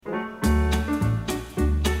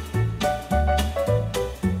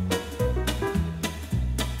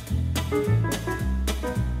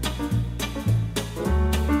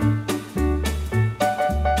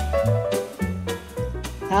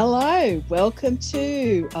welcome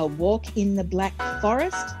to A Walk in the Black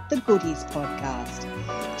Forest, the Goodies podcast.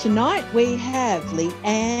 Tonight we have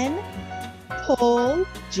Lea-Ann, Paul,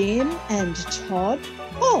 Jim and Todd,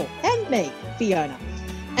 and me, Fiona.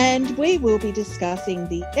 And we will be discussing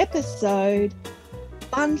the episode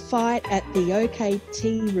Bunfight at the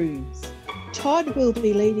OKT Rooms. Todd will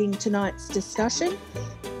be leading tonight's discussion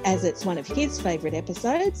as it's one of his favourite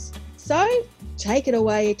episodes. So take it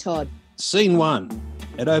away, Todd. Scene 1.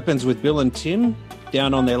 It opens with Bill and Tim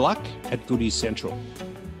down on their luck at Goodies Central.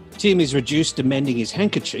 Tim is reduced to mending his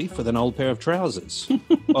handkerchief with an old pair of trousers,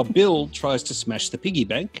 while Bill tries to smash the piggy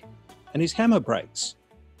bank and his hammer breaks.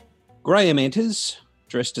 Graham enters,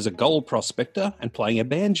 dressed as a gold prospector and playing a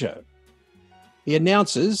banjo. He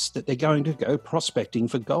announces that they're going to go prospecting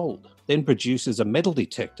for gold, then produces a metal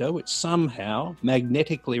detector which somehow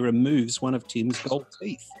magnetically removes one of Tim's gold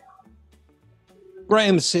teeth.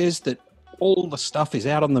 Graham says that all the stuff is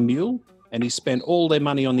out on the mule and he spent all their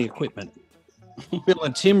money on the equipment. Bill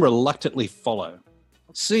and Tim reluctantly follow.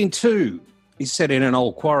 Scene 2 is set in an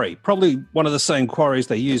old quarry, probably one of the same quarries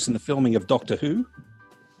they used in the filming of Doctor Who.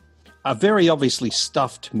 A very obviously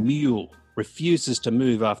stuffed mule refuses to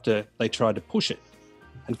move after they try to push it.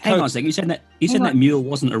 And Hang on a second, you said that mule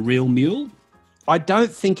wasn't a real mule? I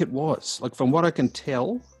don't think it was. Like, from what I can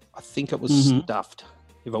tell, I think it was stuffed.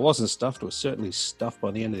 If it wasn't stuffed, it was certainly stuffed by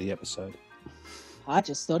the end of the episode. I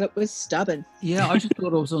just thought it was stubborn. Yeah, I just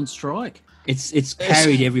thought it was on strike. It's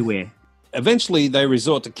carried everywhere. Eventually, they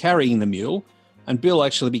resort to carrying the mule, and Bill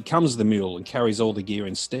actually becomes the mule and carries all the gear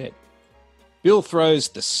instead. Bill throws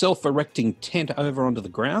the self-erecting tent over onto the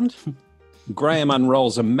ground. Graham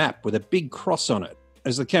unrolls a map with a big cross on it.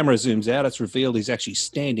 As the camera zooms out, it's revealed he's actually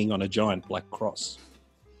standing on a giant black cross.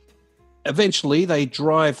 Eventually, they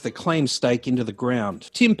drive the claim stake into the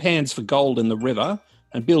ground. Tim pans for gold in the river,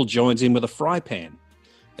 and Bill joins in with a fry pan.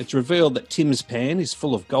 It's revealed that Tim's pan is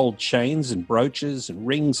full of gold chains and brooches and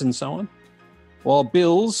rings and so on, while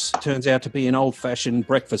Bill's turns out to be an old-fashioned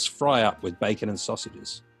breakfast fry-up with bacon and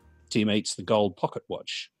sausages. Tim eats the gold pocket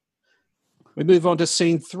watch. We move on to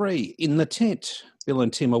scene 3. In the tent, Bill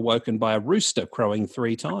and Tim are woken by a rooster crowing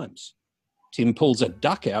 3 times. Tim pulls a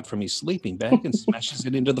duck out from his sleeping bag and smashes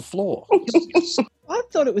it into the floor. I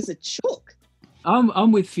thought it was a chook.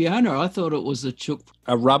 I'm with Fiona. I thought it was a chook.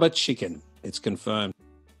 A rubber chicken, it's confirmed.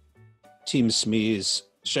 Tim smears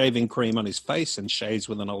shaving cream on his face and shaves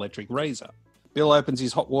with an electric razor. Bill opens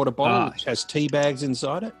his hot water bottle, which has tea bags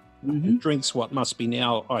inside it, and drinks what must be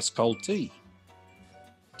now ice-cold tea.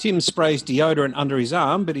 Tim sprays deodorant under his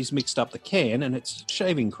arm, but he's mixed up the can and it's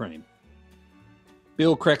shaving cream.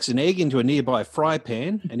 Bill cracks an egg into a nearby fry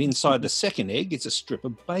pan, and inside the second egg is a strip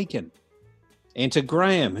of bacon. Enter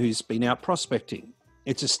Graham, who's been out prospecting.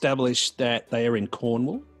 It's established that they are in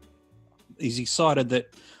Cornwall. He's excited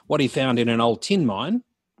that what he found in an old tin mine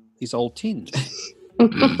is old tins.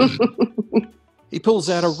 He pulls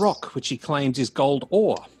out a rock, which he claims is gold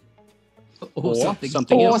ore. Or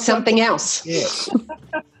something else. Yes.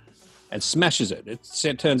 And smashes it.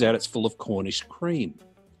 It turns out it's full of Cornish cream.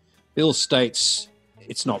 Bill states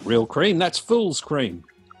it's not real cream, that's fool's cream.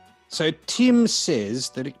 So Tim says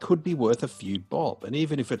that it could be worth a few bob, and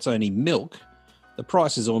even if it's only milk, the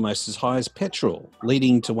price is almost as high as petrol,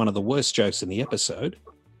 leading to one of the worst jokes in the episode.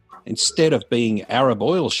 Instead of being Arab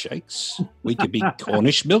oil shakes, we could be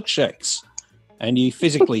Cornish milkshakes. And you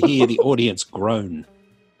physically hear the audience groan.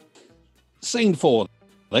 Scene 4.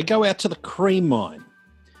 They go out to the cream mine.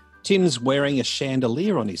 Tim's wearing a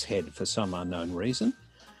chandelier on his head for some unknown reason,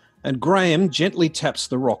 and Graham gently taps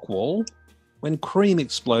the rock wall when cream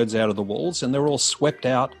explodes out of the walls and they're all swept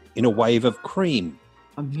out in a wave of cream.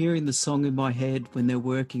 I'm hearing the song in my head when they're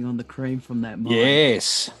working on the cream from that mine.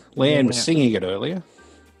 Yes. Lea-Ann was singing it earlier.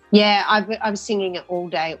 Yeah, I was singing it all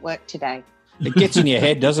day at work today. It gets in your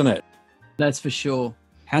head, doesn't it? That's for sure.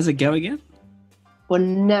 How's it go again?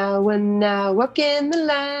 When now, walk in the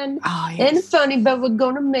line. Oh, yes. And it's funny, but we're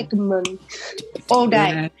going to make money. All day.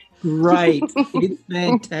 Yeah, great. It's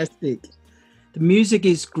fantastic. The music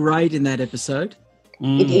is great in that episode.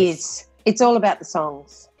 It is. It's all about the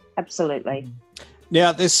songs. Absolutely.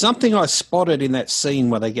 Now, there's something I spotted in that scene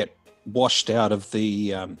where they get washed out of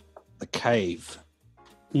the cave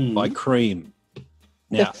by cream.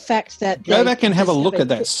 Now, The fact that go back and have a look at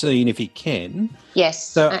that scene if you can. Yes,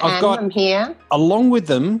 So I'm here. Along with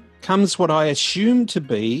them comes what I assume to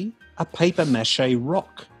be a paper mache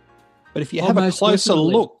rock. But if you have a closer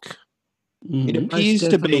look, it appears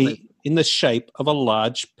to be in the shape of a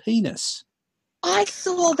large penis. I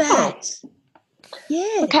saw that.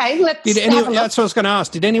 Yeah. Okay, let's have a look. That's what I was going to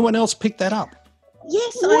ask. Did anyone else pick that up?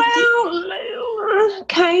 Yes, I did.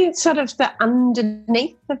 Okay, it's sort of the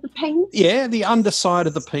underneath of the penis. Yeah, the underside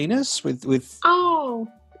of the penis with Oh,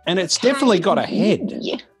 and it's definitely got a head.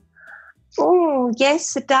 yeah. Oh,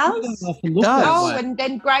 yes, it does. Often look does. that Oh, way. and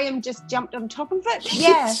then Graham just jumped on top of it.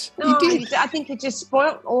 Yes, Yeah, he did. I think it just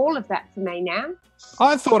spoilt all of that for me now.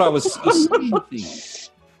 I thought I was seeing things.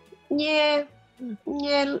 Yeah,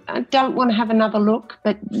 I don't want to have another look,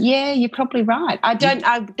 but yeah, you're probably right. I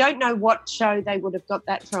don't know what show they would have got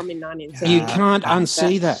that from in 1970. You can't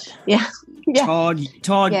unsee that. Yeah.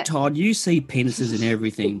 Todd, you see penises in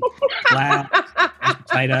everything. Flour,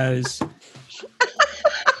 potatoes.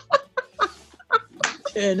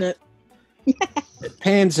 Turn it. It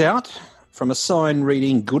pans out from a sign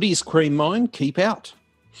reading "Goodies Cream Mine, keep out."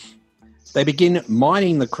 They begin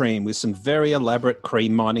mining the cream with some very elaborate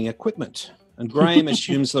cream mining equipment, and Graham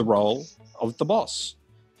assumes the role of the boss,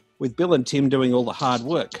 with Bill and Tim doing all the hard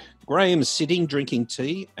work. Graham's sitting, drinking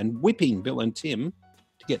tea, and whipping Bill and Tim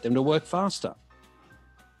to get them to work faster.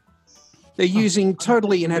 They're using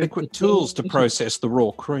totally inadequate tools to process the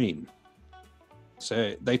raw cream.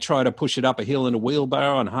 So they try to push it up a hill in a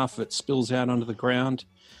wheelbarrow and half of it spills out onto the ground.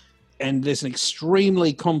 And there's an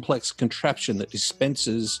extremely complex contraption that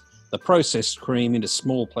dispenses the processed cream into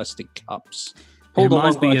small plastic cups. Pulled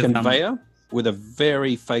along by a conveyor with a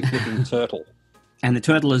very fake-looking turtle. And the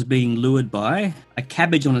turtle is being lured by a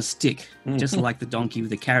cabbage on a stick, just like the donkey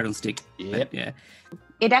with the carrot on stick. Yep. Yeah.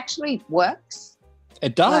 It actually works.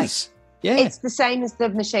 It does. Yeah. It's the same as the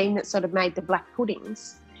machine that sort of made the black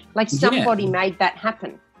puddings. Like somebody made that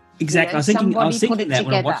happen. Exactly. You know, I was thinking put it that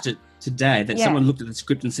when I together. watched it today, that Yeah. someone looked at the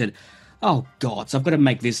script and said, "Oh God, so I've got to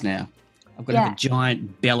make this now. I've got to have a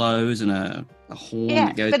giant bellows and a horn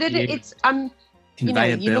that goes but here, it's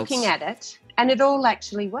conveyor you're belts." looking at it and it all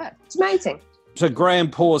actually works. It's amazing. So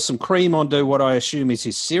Graham pours some cream onto what I assume is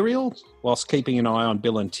his cereal, whilst keeping an eye on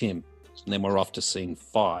Bill and Tim. And then we're off to scene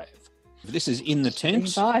 5. This is in the tent.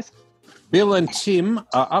 5. Bill and Tim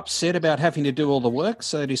are upset about having to do all the work,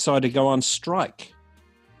 so they decide to go on strike.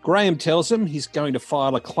 Graham tells them he's going to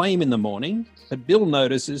file a claim in the morning, but Bill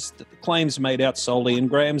notices that the claim's made out solely in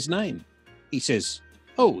Graham's name. He says,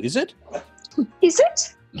 "Oh, is it?" Is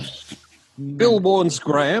it? Bill warns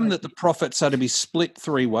Graham that the profits are to be split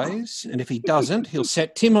 3 ways, and if he doesn't, he'll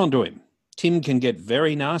set Tim onto him. Tim can get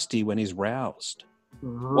very nasty when he's roused.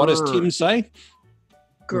 What does Tim say?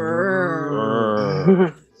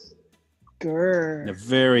 Grrr. In a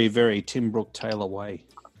very, very Tim Brooke Taylor way.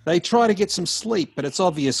 They try to get some sleep, but it's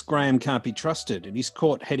obvious Graham can't be trusted, and he's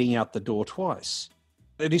caught heading out the door twice.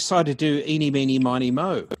 They decide to do eeny, meeny, miny,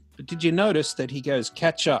 mo. But did you notice that he goes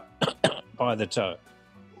catch up by the toe?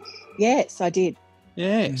 Yes, I did.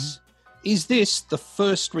 Yes. Is this the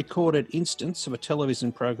first recorded instance of a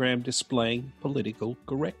television program displaying political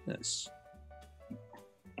correctness?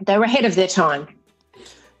 They were ahead of their time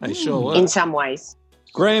They sure were. in some ways.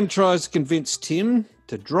 Graham tries to convince Tim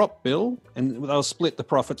to drop Bill, and they'll split the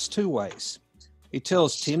profits 2 ways. He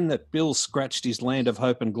tells Tim that Bill scratched his Land of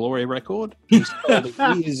Hope and Glory record. He's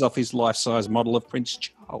stolen years off his life-size model of Prince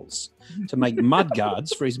Charles to make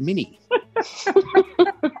mudguards for his Mini.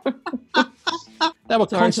 They were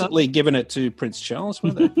constantly giving it to Prince Charles,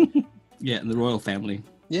 weren't they? Yeah, and the royal family.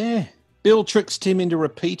 Yeah. Bill tricks Tim into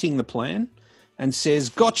repeating the plan and says,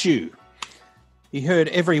 "Got you." He heard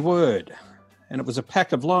every word, and it was a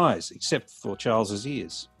pack of lies, except for Charles's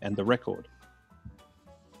ears and the record.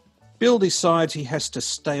 Bill decides he has to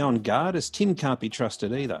stay on guard, as Tim can't be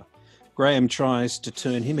trusted either. Graham tries to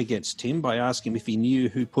turn him against Tim by asking if he knew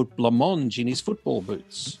who put blancmange in his football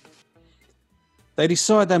boots. They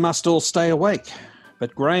decide they must all stay awake,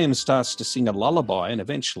 but Graham starts to sing a lullaby, and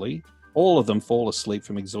eventually all of them fall asleep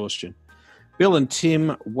from exhaustion. Bill and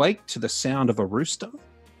Tim wake to the sound of a rooster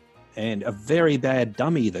and a very bad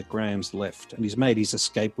dummy that Graham's left, and he's made his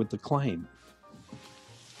escape with the claim.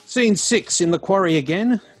 Scene 6, in the quarry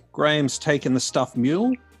again. Graham's taken the stuffed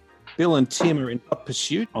mule. Bill and Tim are in hot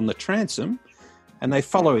pursuit on the transom, and they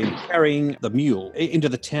follow him, carrying the mule into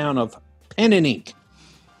the town of Pen and Ink.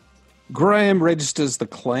 Graham registers the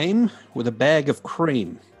claim with a bag of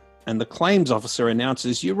cream, and the claims officer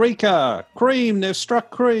announces, "Eureka! Cream! They've struck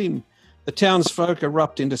cream!" The townsfolk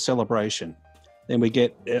erupt into celebration. Then we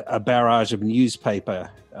get a barrage of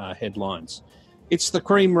newspaper headlines. "It's the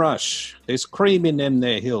cream rush. There's cream in them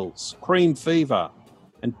there hills. Cream fever.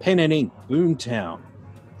 And Pen and Ink, boomtown."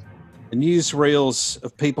 The newsreels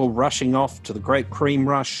of people rushing off to the great cream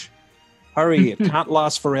rush. Hurry, it can't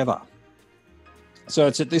last forever. So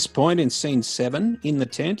it's at this point in scene 7, in the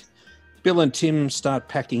tent, Bill and Tim start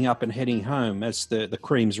packing up and heading home as the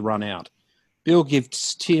creams run out. Bill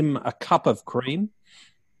gives Tim a cup of cream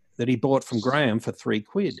that he bought from Graham for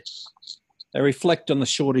 £3. They reflect on the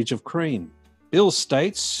shortage of cream. Bill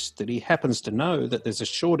states that he happens to know that there's a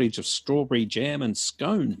shortage of strawberry jam and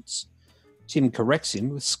scones. Tim corrects him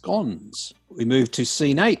with scones. We move to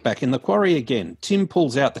scene 8, back in the quarry again. Tim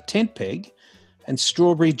pulls out the tent peg and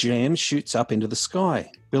strawberry jam shoots up into the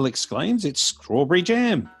sky. Bill exclaims, "It's strawberry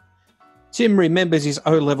jam." Tim remembers his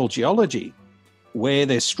O-level geology. Where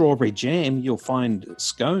there's strawberry jam, you'll find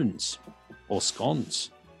scones or scones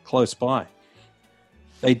close by.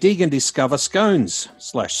 They dig and discover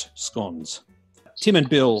scones/scones. Tim and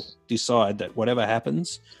Bill decide that whatever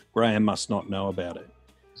happens, Graham must not know about it.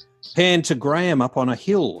 Pan to Graham up on a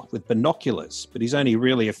hill with binoculars, but he's only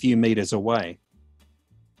really a few metres away.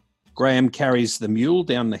 Graham carries the mule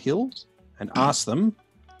down the hill and asks them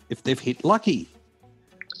if they've hit lucky.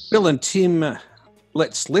 Bill and Tim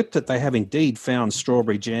let slip that they have indeed found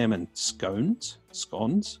strawberry jam and scones.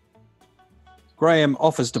 Graham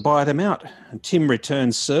offers to buy them out, and Tim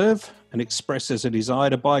returns serve and expresses a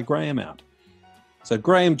desire to buy Graham out. So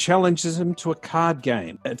Graham challenges him to a card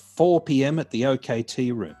game at 4 p.m. at the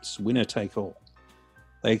OKT rooms, winner take all.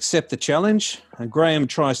 They accept the challenge, and Graham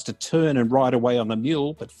tries to turn and ride away on the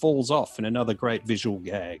mule, but falls off in another great visual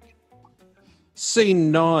gag.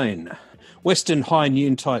 Scene 9. Western high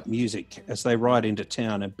noon type music as they ride into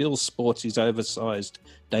town, and Bill sports his oversized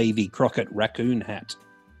Davy Crockett raccoon hat.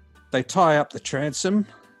 They tie up the transom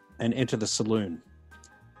and enter the saloon.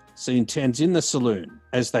 Scene 10's in the saloon.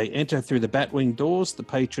 As they enter through the batwing doors, the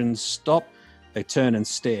patrons stop, they turn and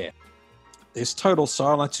stare. There's total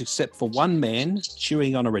silence except for one man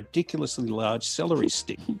chewing on a ridiculously large celery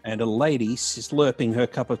stick and a lady slurping her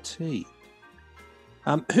cup of tea.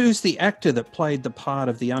 Who's the actor that played the part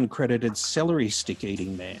of the uncredited celery stick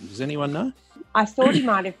eating man? Does anyone know? I thought he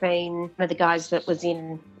might have been one of the guys that was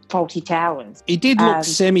in Faulty Towers. He did look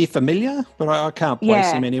semi-familiar, but I can't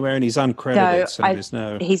place him anywhere, and he's uncredited, so there's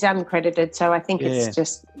no... He's uncredited, so I think it's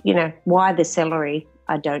just, why the celery,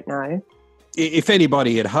 I don't know. If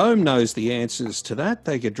anybody at home knows the answers to that,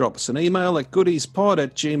 they could drop us an email at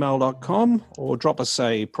goodiespod@gmail.com or drop us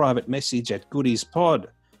a private message at goodiespod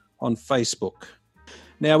on Facebook.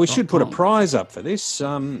 Now, we should put a prize up for this.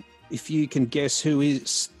 If you can guess who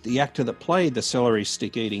is the actor that played the celery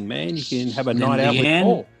stick eating man, you can have a night out with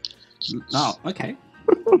Paul. Oh, okay.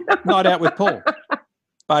 Night out with Paul.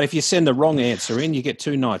 But if you send the wrong answer in, you get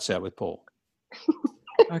 2 nights out with Paul.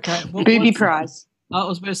 Okay. Booby prize. I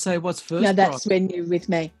was about to say, what's first No, that's prize? when you're with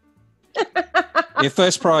me. Your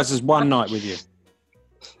first prize is 1 night with you.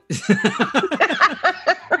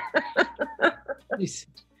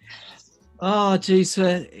 Oh, geez,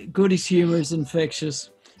 Goody's humour is infectious.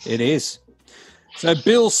 It is. So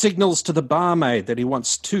Bill signals to the barmaid that he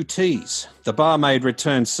wants 2 teas. The barmaid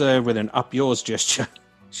returns serve with an up yours gesture.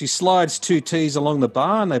 She slides 2 teas along the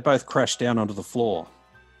bar and they both crash down onto the floor.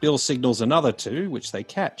 Bill signals another 2, which they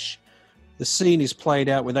catch. The scene is played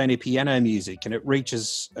out with only piano music and it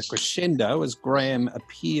reaches a crescendo as Graham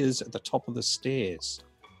appears at the top of the stairs.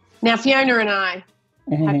 Now, Fiona and I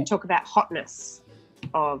have to talk about hotness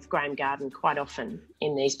of Graham Garden quite often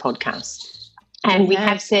in these podcasts. And we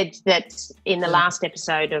have said that in the last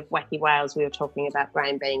episode of Wacky Wales, we were talking about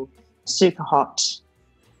Graham being super hot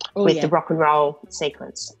with the rock and roll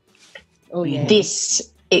sequence. Oh, yeah.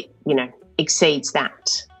 This, exceeds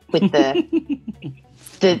that with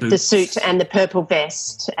the suit and the purple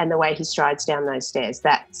vest and the way he strides down those stairs.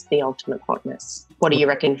 That's the ultimate hotness. What do you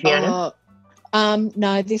reckon, Fiona?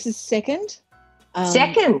 No, this is second.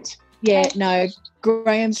 Second? Yeah, no,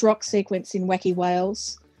 Graham's rock sequence in Wacky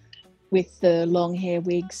Wales with the long hair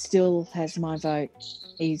wig still has my vote.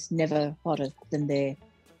 He's never hotter than there.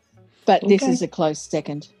 But this is a close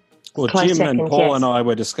second. Well, Close Jim second, and Paul yes. and I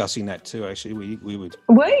were discussing that too, actually. We would.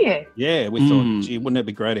 Were you? Yeah, we thought, gee, wouldn't it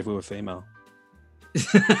be great if we were female?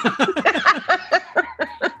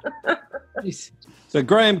 So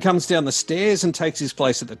Graham comes down the stairs and takes his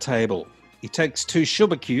place at the table. He takes 2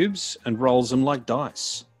 sugar cubes and rolls them like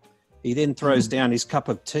dice. He then throws down his cup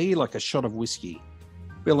of tea like a shot of whiskey.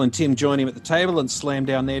 Bill and Tim join him at the table and slam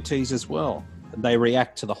down their teas as well. And they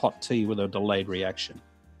react to the hot tea with a delayed reaction.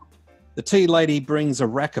 The tea lady brings a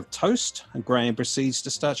rack of toast and Graham proceeds to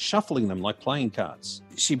start shuffling them like playing cards.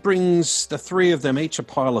 She brings the 3 of them each a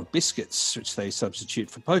pile of biscuits, which they substitute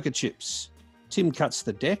for poker chips. Tim cuts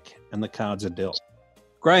the deck and the cards are dealt.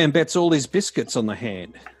 Graham bets all his biscuits on the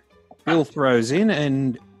hand. Bill throws in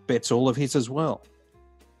and bets all of his as well.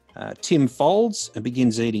 Tim folds and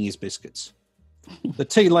begins eating his biscuits. The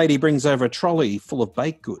tea lady brings over a trolley full of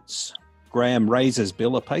baked goods. Graham raises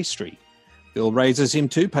Bill a pastry. Bill raises him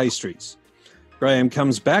 2 pastries. Graham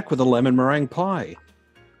comes back with a lemon meringue pie.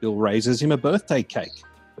 Bill raises him a birthday cake.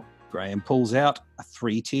 Graham pulls out a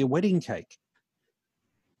 3-tier wedding cake.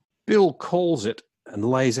 Bill calls it and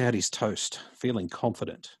lays out his toast, feeling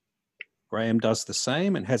confident. Graham does the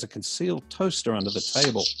same and has a concealed toaster under the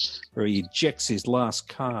table where he ejects his last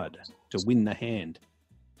card to win the hand.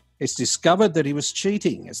 It's discovered that he was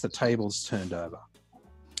cheating as the tables turned over.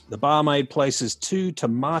 The barmaid places 2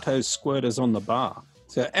 tomato squirters on the bar.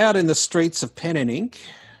 So out in the streets of Pen and Ink,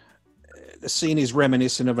 the scene is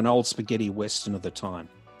reminiscent of an old spaghetti western of the time.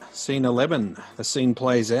 Scene 11, the scene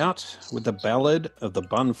plays out with the ballad of the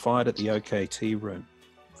Bunfight at the OK Tea Room.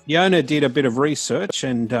 Fiona did a bit of research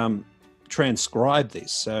and transcribed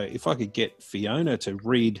this. So if I could get Fiona to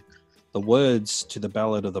read the words to the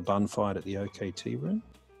ballad of the Bunfight at the OK Tea Room.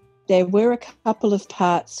 There were a couple of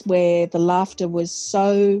parts where the laughter was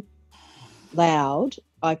so loud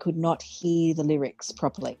I could not hear the lyrics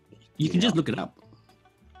properly. You can just look it up.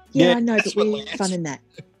 Yeah, I know, but we had fun in that.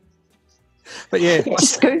 But yeah,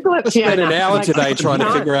 Just Google it. I spent an hour today trying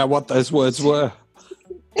to figure out what those words were.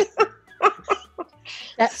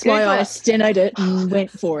 That's why I stenoed it and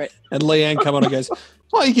went for it. And Lea-Ann come on and goes,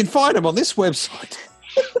 "Oh, you can find them on this website."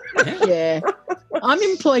 Yeah. I'm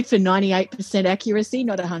employed for 98% accuracy,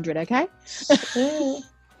 not 100, okay?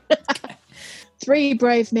 3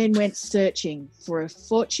 brave men went searching for a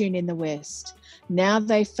fortune in the west. Now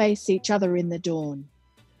they face each other in the dawn.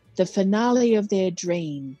 The finale of their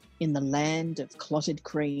dream in the land of clotted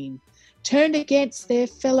cream. Turned against their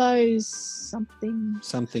fellows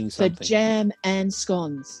something for jam and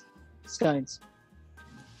scones.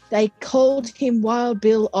 They called him Wild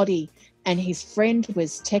Bill Oddie, and his friend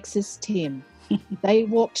was Texas Tim. They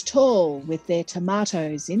walked tall with their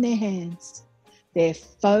tomatoes in their hands. Their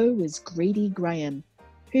foe was Greedy Graham,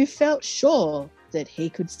 who felt sure that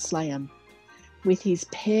he could slay 'em, with his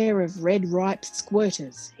pair of red ripe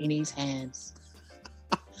squirters in his hands.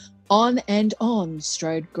 On and on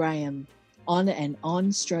strode Graham, on and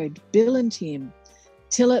on strode Bill and Tim,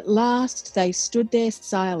 till at last they stood there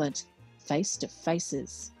silent, face to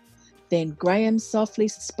faces. Then Graham softly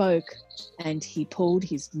spoke, and he pulled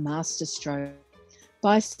his master stroke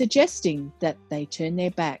by suggesting that they turn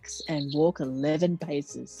their backs and walk 11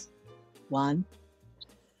 paces. 1,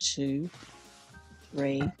 2,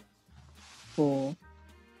 3, 4,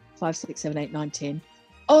 5, 6, 7, 8, 9, 10.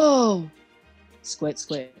 Oh! Squirt,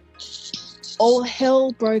 squirt. All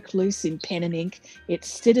hell broke loose in Pen and Ink. Its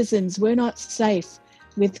citizens were not safe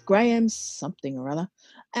with Graham's something or other,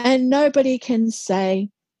 and nobody can say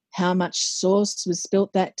how much sauce was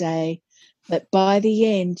spilt that day. But by the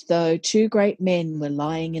end, though, 2 great men were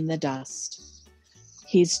lying in the dust.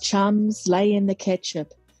 His chums lay in the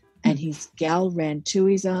ketchup, and his gal ran to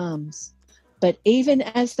his arms. But even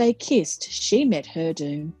as they kissed, she met her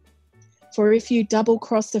doom. For if you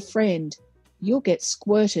double-cross a friend, you'll get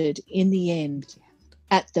squirted in the end.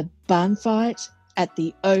 At the Bunfight at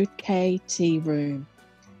the OK Tea Room.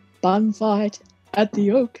 Bunfight at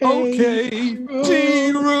the OK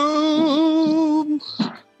Tea Room.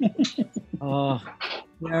 Oh,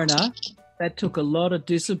 fair enough. That took a lot of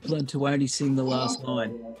discipline to only sing the last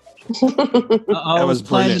line. I was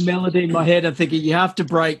playing the melody in my head. I'm thinking, you have to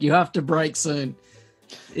break soon.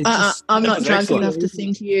 I'm not drunk enough to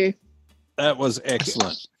sing to you. That was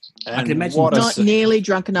excellent. I can imagine. Not nearly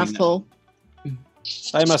drunk enough, Paul.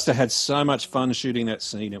 They must have had so much fun shooting that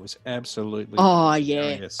scene. It was absolutely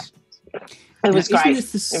hilarious. It was now, great.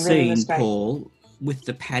 Isn't this the scene, Paul, with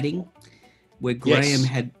the padding, where Graham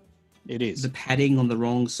had the padding on the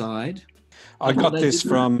wrong side? I got this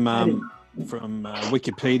from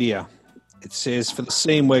Wikipedia. It says, for the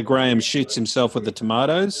scene where Graham shoots himself with the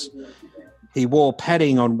tomatoes, he wore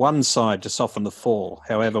padding on one side to soften the fall.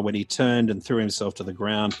 However, when he turned and threw himself to the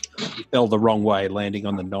ground, he fell the wrong way, landing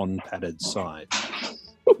on the non-padded side.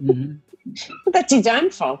 Mm-hmm. That's his own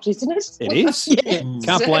fault, isn't it? It is. Yeah.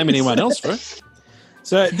 Can't blame anyone else for it.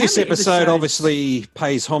 So this episode obviously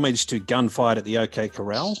pays homage to Gunfight at the OK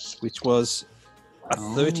Corral, which was a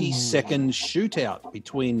 30-second shootout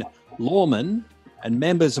between lawmen and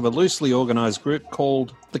members of a loosely organised group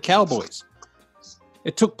called the Cowboys.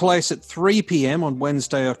 It took place at 3 p.m. on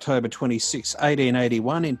Wednesday, October 26,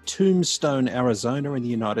 1881 in Tombstone, Arizona in the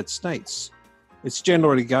United States. It's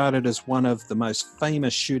generally regarded as one of the most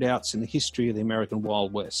famous shootouts in the history of the American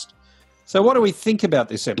Wild West. So what do we think about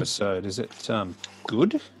this episode? Is it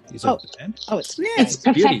good? Is it bad? It's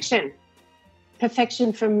perfection. Beauty.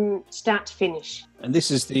 Perfection from start to finish. And this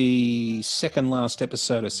is the second last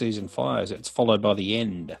episode of season 5. It's followed by the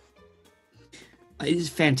end. It is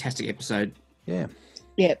a fantastic episode. Yeah.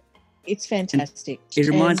 Yeah, it's fantastic. And it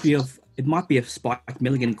reminds me of, it might be a Spike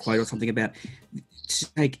Milligan quote or something about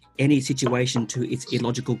to take any situation to its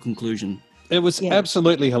illogical conclusion. It was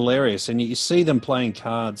absolutely hilarious, and you see them playing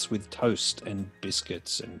cards with toast and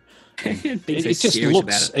biscuits, and it just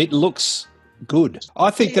looks good.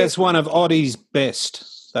 I think that's one of Oddie's best.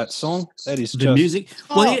 That song, that is the music.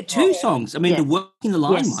 Well, he had two songs. I mean, the Working the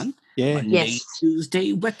Line one. Yeah.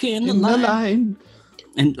 Tuesday, working the line.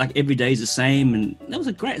 And like every day is the same, and that was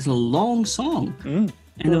it's a long song. And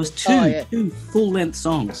there was two full-length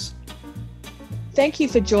songs. Thank you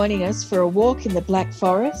for joining us for a walk in the Black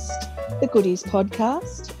Forest, the Goodies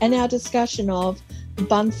podcast, and our discussion of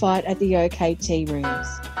Bunfight at the OK Tea Rooms.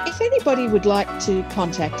 If anybody would like to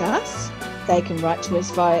contact us, they can write to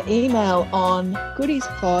us via email on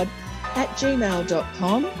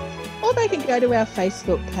goodiespod@gmail.com, or they can go to our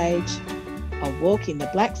Facebook page, A Walk in the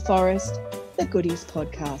Black Forest, the Goodies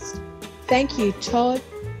podcast. Thank you, Todd,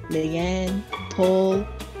 Lea-Ann, Paul,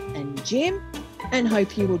 and Jim, and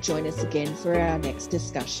hope you will join us again for our next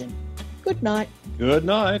discussion. Good night. Good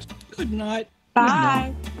night. Good night.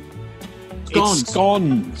 Bye. It's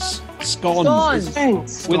scones.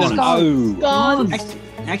 Scones. With an O. Scones.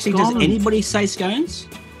 Actually, does anybody say scones?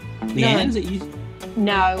 Lea-Ann, is it you?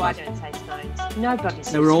 No, I don't say scones. Nobody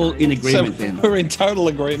says So we're all in agreement So then. we're in total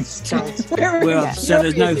agreement. Well, so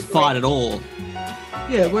there's no fight at all.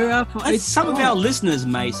 Yeah, we're up. Some of our listeners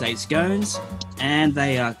may say scones, and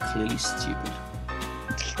they are clearly stupid.